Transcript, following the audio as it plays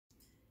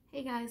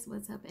Hey guys,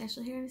 what's up?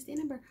 Ashley here, stay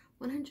number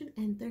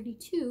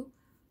 132.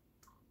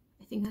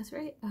 I think that's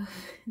right.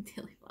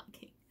 Daily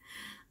vlogging.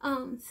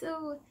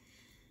 So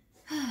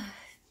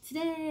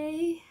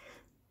today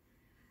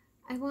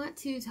I want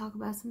to talk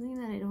about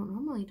something that I don't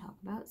normally talk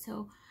about.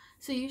 So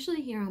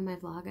usually here on my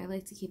vlog, I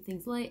like to keep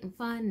things light and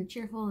fun and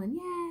cheerful and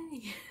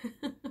yay.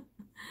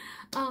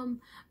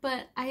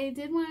 But I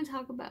did want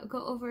to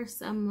go over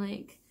some,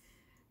 like,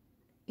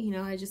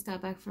 I just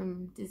got back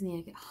from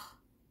Disney.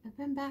 I've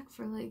been back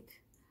for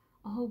like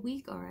a whole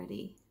week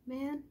already.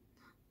 Man,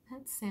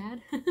 that's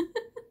sad.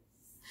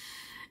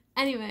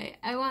 Anyway,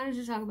 I wanted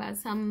to talk about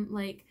some,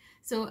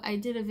 so I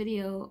did a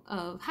video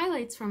of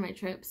highlights from my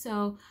trip,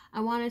 so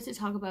I wanted to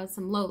talk about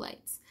some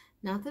lowlights.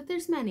 Not that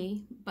there's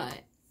many,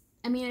 but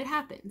I mean, it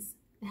happens.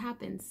 It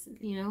happens,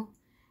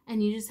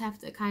 and you just have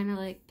to kind of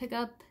like pick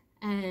up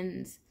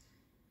and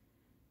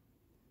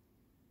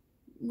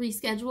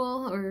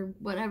reschedule or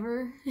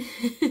whatever.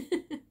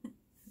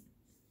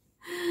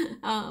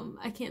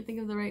 I can't think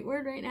of the right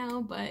word right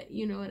now, but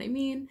you know what I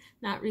mean.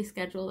 Not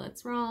reschedule,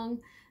 that's wrong.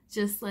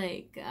 Just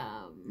like,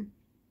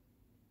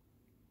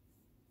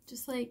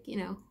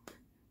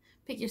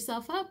 pick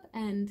yourself up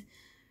and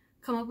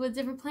come up with a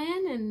different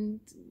plan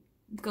and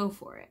go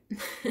for it.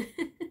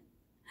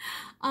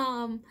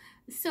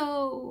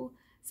 So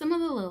some of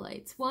the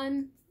lowlights.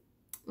 One,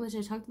 which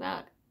I talked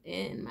about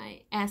in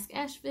my Ask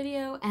Ash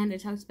video, and I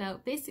talked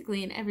about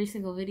basically in every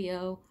single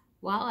video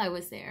while I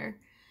was there,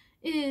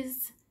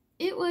 is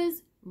it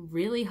was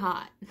really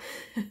hot.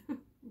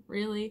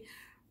 really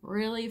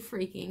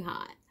freaking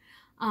hot.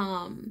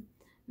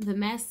 The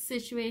mask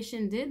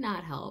situation did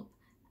not help.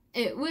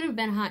 It would have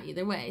been hot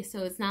either way,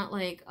 so it's not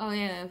like, oh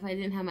yeah, if I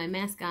didn't have my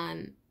mask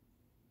on,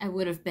 I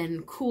would have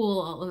been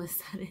cool all of a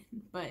sudden,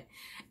 but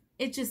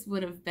it just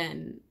would have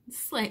been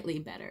slightly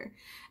better.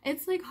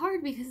 It's like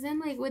hard because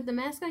then, like, with the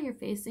mask on your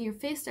face and your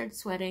face starts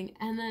sweating,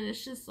 and then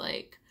it's just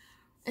like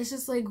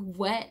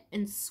wet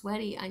and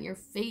sweaty on your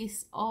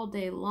face all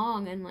day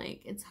long, and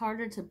like it's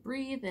harder to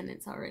breathe, and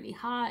it's already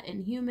hot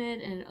and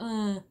humid,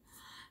 and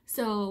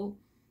so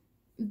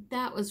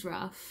that was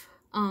rough.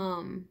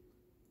 And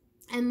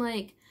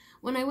like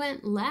when I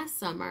went last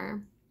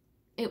summer,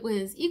 it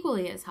was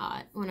equally as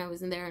hot when I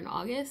was in there in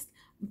August,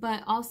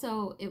 but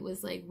also it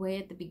was like way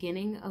at the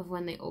beginning of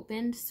when they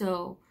opened,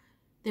 so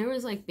there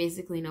was like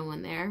basically no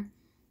one there.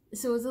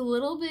 So it was a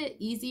little bit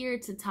easier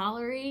to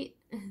tolerate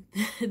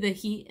the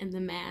heat and the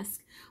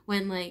mask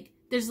when, like,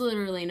 there's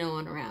literally no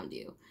one around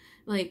you.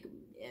 Like,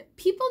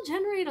 people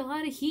generate a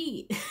lot of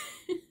heat.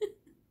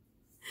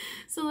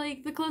 So,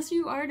 like, the closer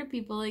you are to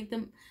people, like,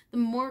 the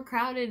more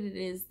crowded it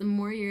is, the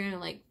more you're gonna,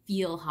 like,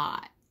 feel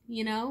hot,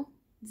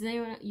 Does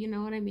anyone,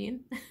 know what I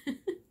mean?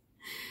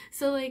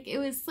 So, like, it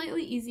was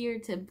slightly easier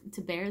to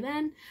bear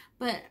then,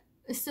 but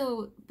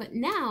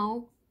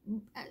now,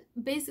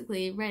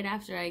 basically, right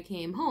after I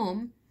came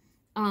home,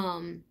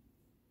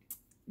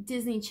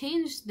 Disney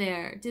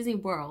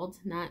World,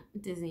 not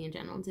Disney in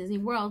general, Disney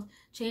World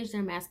changed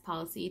their mask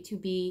policy to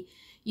be,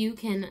 you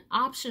can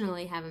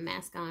optionally have a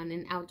mask on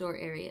in outdoor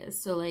areas.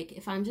 So like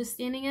if I'm just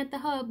standing at the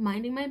hub,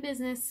 minding my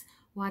business,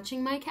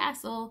 watching my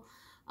castle,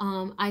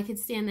 I could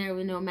stand there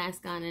with no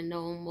mask on and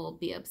no one will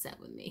be upset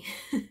with me.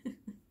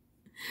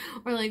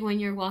 Or like when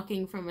you're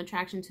walking from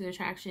attraction to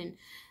attraction,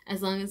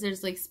 as long as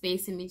there's like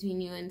space in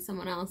between you and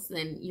someone else,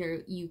 then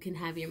you can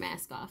have your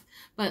mask off.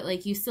 But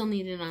like you still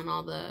need it on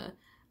all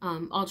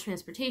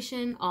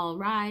transportation, all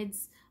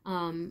rides,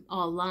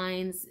 all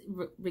lines,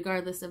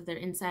 regardless of their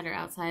inside or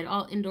outside,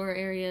 all indoor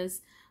areas.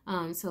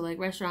 So like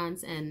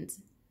restaurants and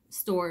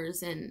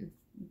stores and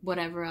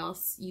whatever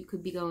else you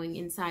could be going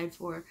inside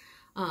for,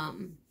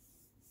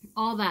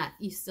 all that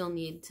you still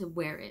need to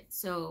wear it.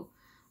 So,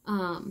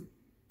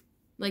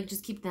 like,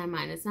 just keep that in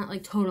mind. It's not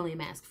like totally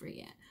mask free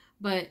yet,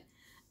 but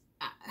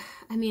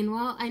I mean,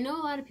 well, I know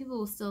a lot of people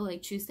will still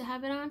like choose to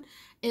have it on.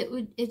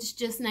 It's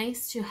just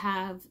nice to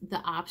have the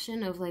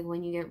option of, like,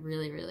 when you get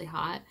really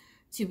hot,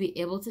 to be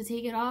able to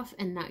take it off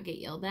and not get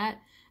yelled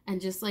at and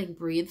just like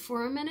breathe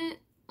for a minute.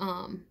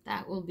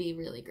 That will be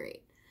really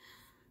great.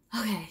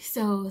 Okay,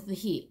 so the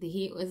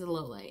heat was a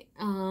low light.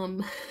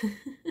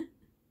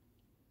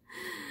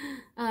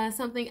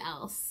 Something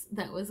else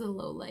that was a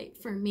low light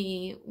for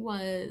me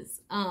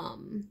was, I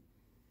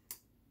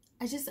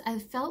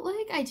felt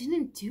like I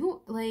didn't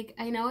do, like,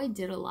 I know I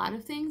did a lot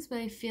of things, but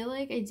I feel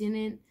like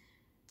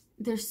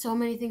there's so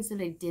many things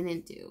that I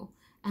didn't do.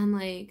 And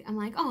like, I'm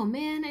like, oh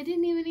man, I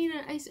didn't even eat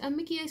a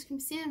Mickey ice cream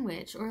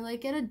sandwich, or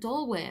like get a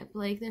Dole Whip.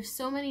 Like, there's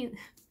so many.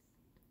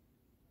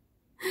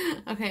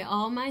 Okay,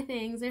 all my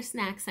things are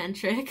snack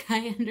centric.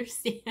 I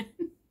understand.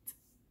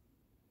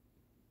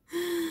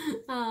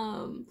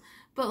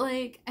 But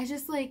like, I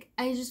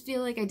just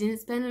feel like I didn't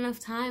spend enough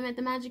time at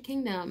the Magic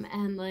Kingdom,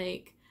 and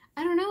like,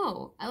 I don't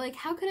know.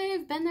 How could I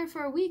have been there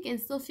for a week and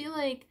still feel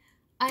like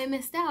I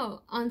missed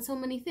out on so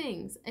many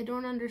things? I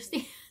don't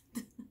understand.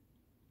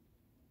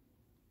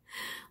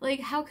 Like,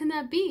 how can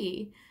that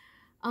be?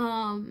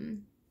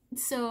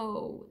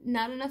 So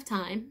not enough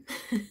time.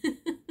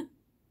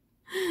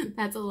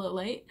 That's a low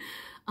light.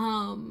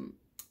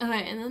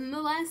 Okay, and then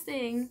the last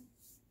thing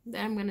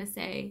that I'm gonna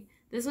say,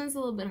 this one's a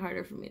little bit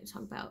harder for me to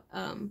talk about.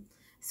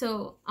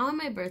 So on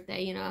my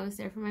birthday, you know, I was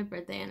there for my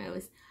birthday, and I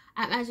was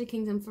at Magic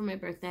Kingdom for my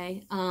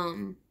birthday.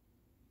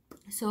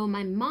 So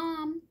my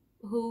mom,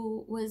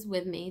 who was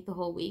with me the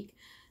whole week,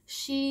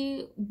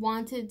 she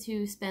wanted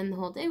to spend the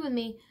whole day with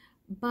me,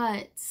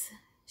 but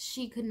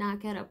she could not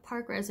get a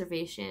park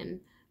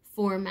reservation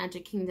for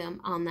Magic Kingdom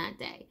on that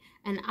day.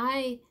 And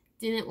I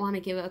didn't want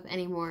to give up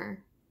any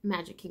more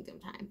Magic Kingdom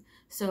time.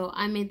 So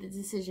I made the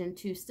decision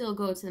to still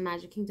go to the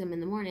Magic Kingdom in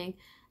the morning,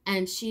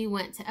 and she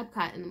went to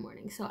Epcot in the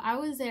morning. So I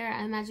was there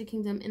at Magic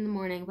Kingdom in the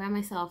morning by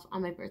myself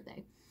on my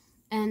birthday.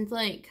 And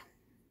like,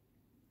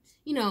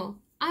 you know,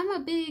 I'm a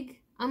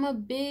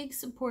big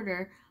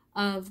supporter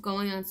of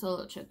going on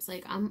solo trips.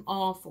 Like, I'm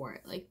all for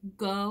it. Like,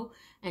 go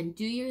and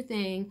do your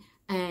thing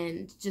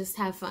and just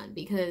have fun,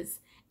 because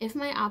if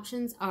my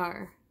options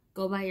are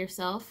go by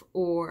yourself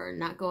or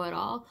not go at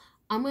all,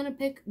 I'm gonna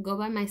pick go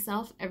by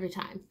myself every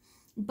time.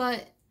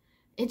 But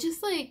it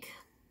just like,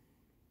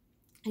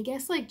 I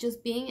guess like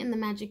just being in the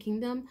Magic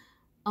Kingdom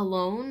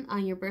alone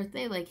on your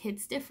birthday like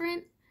hits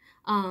different.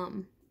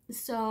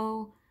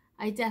 So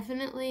I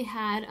definitely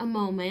had a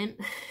moment.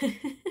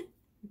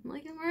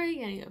 Like, I'm already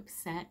getting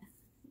upset.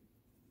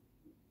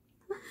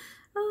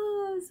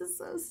 Oh, this is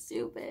so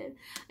stupid.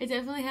 I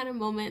definitely had a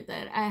moment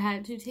that I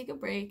had to take a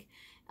break,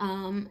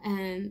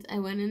 and I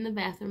went in the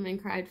bathroom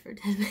and cried for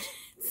 10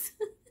 minutes.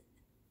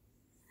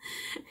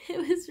 It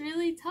was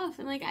really tough,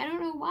 and like, I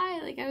don't know why.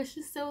 Like, I was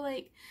just so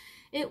like,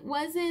 it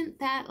wasn't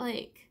that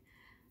like,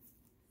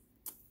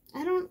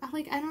 I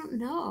don't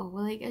know.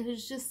 Like, it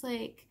was just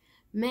like,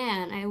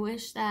 man, I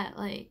wish that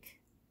like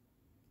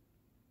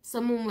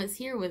someone was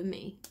here with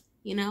me,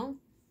 you know?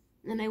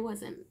 And I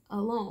wasn't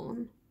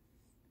alone.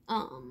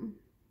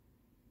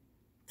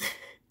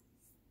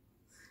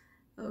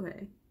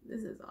 Okay,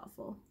 this is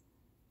awful.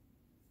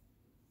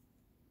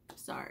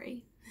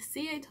 Sorry.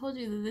 See, I told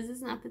you that this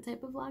is not the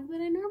type of vlog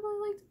that I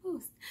normally like to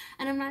post.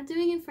 And I'm not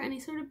doing it for any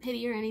sort of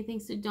pity or anything,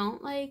 so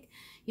don't like,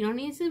 you don't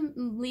need to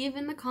leave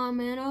in the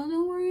comment, oh,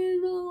 don't worry,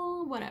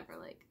 whatever.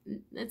 Like,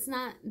 it's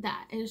not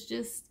that. It's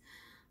just,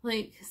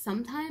 like,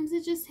 sometimes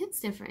it just hits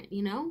different,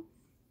 you know?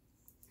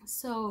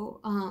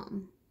 So,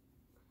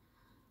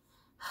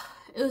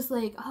 it was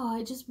like, oh,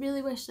 I just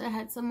really wish that I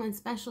had someone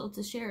special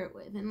to share it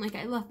with. And like,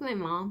 I love my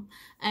mom,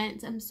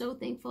 and I'm so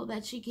thankful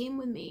that she came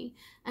with me,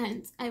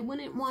 and I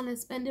wouldn't want to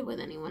spend it with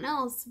anyone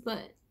else,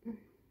 but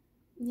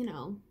you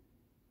know,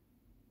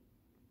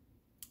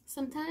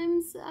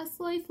 sometimes us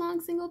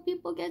lifelong single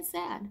people get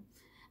sad,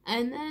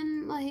 and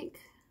then like,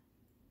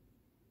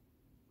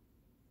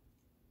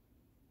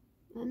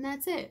 and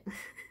that's it.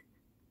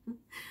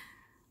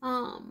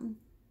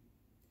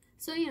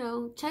 So, you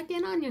know, check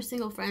in on your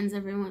single friends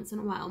every once in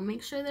a while.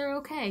 Make sure they're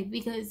okay,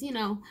 because, you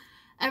know,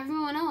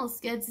 everyone else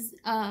gets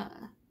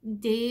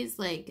days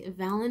like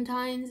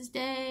Valentine's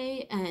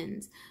Day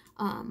and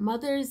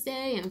Mother's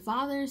Day and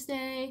Father's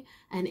Day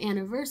and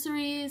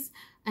anniversaries,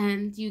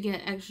 and you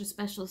get extra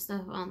special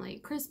stuff on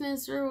like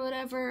Christmas or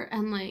whatever,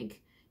 and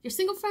like, your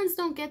single friends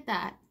don't get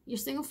that. Your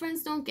single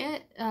friends don't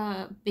get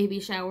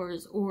baby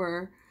showers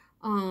or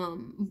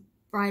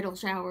bridal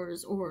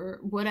showers or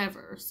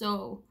whatever.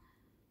 So,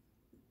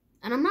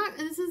 and I'm not,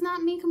 this is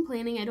not me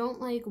complaining. I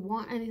don't like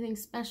want anything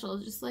special.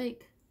 Just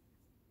like,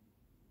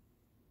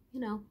 you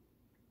know.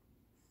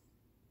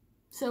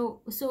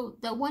 So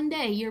that one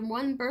day, your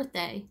one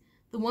birthday,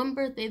 the one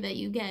birthday that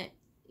you get,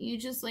 you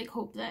just like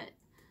hope that,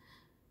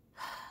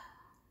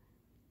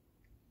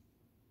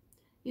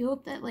 you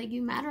hope that like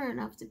you matter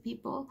enough to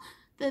people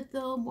that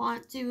they'll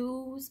want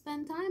to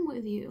spend time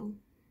with you.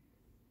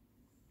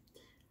 I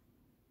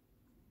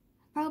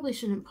probably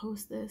shouldn't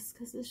post this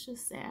because it's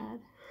just sad.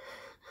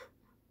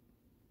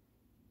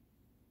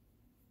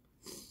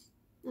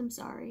 I'm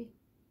sorry.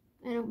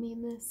 I don't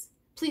mean this.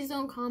 Please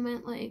don't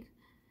comment, like,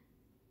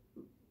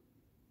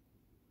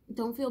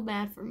 don't feel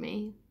bad for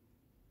me.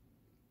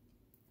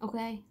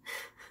 Okay?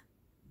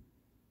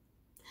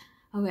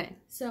 Okay,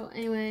 so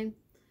anyway,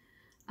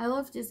 I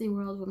love Disney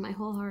World with my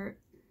whole heart,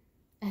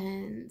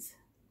 and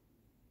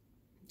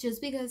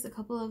just because a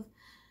couple of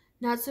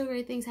not so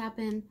great things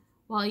happen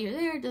while you're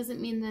there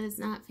doesn't mean that it's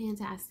not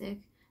fantastic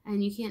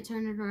and you can't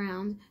turn it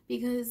around,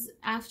 because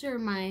after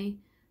my,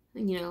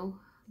 you know,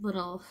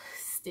 little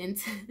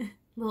stint,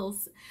 little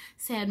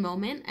sad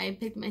moment, I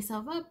picked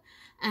myself up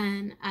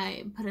and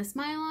I put a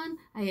smile on,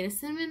 I ate a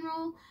cinnamon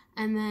roll,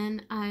 and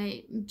then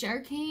Jar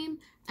came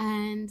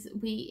and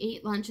we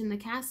ate lunch in the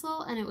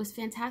castle, and it was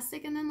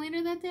fantastic. And then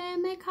later that day I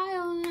met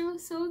Kyle, and I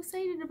was so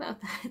excited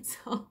about that.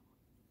 So,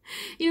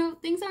 you know,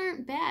 things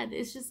aren't bad.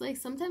 It's just like,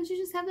 sometimes you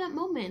just have that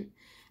moment,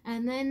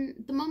 and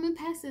then the moment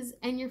passes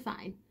and you're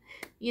fine,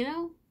 you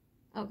know?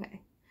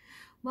 Okay.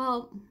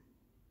 Well,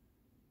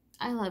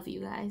 I love you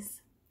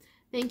guys.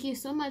 Thank you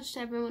so much to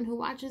everyone who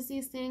watches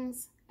these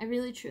things. I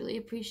really, truly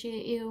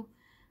appreciate you.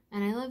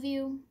 And I love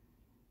you.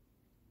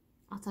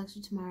 I'll talk to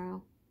you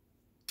tomorrow.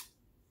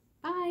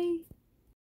 Bye.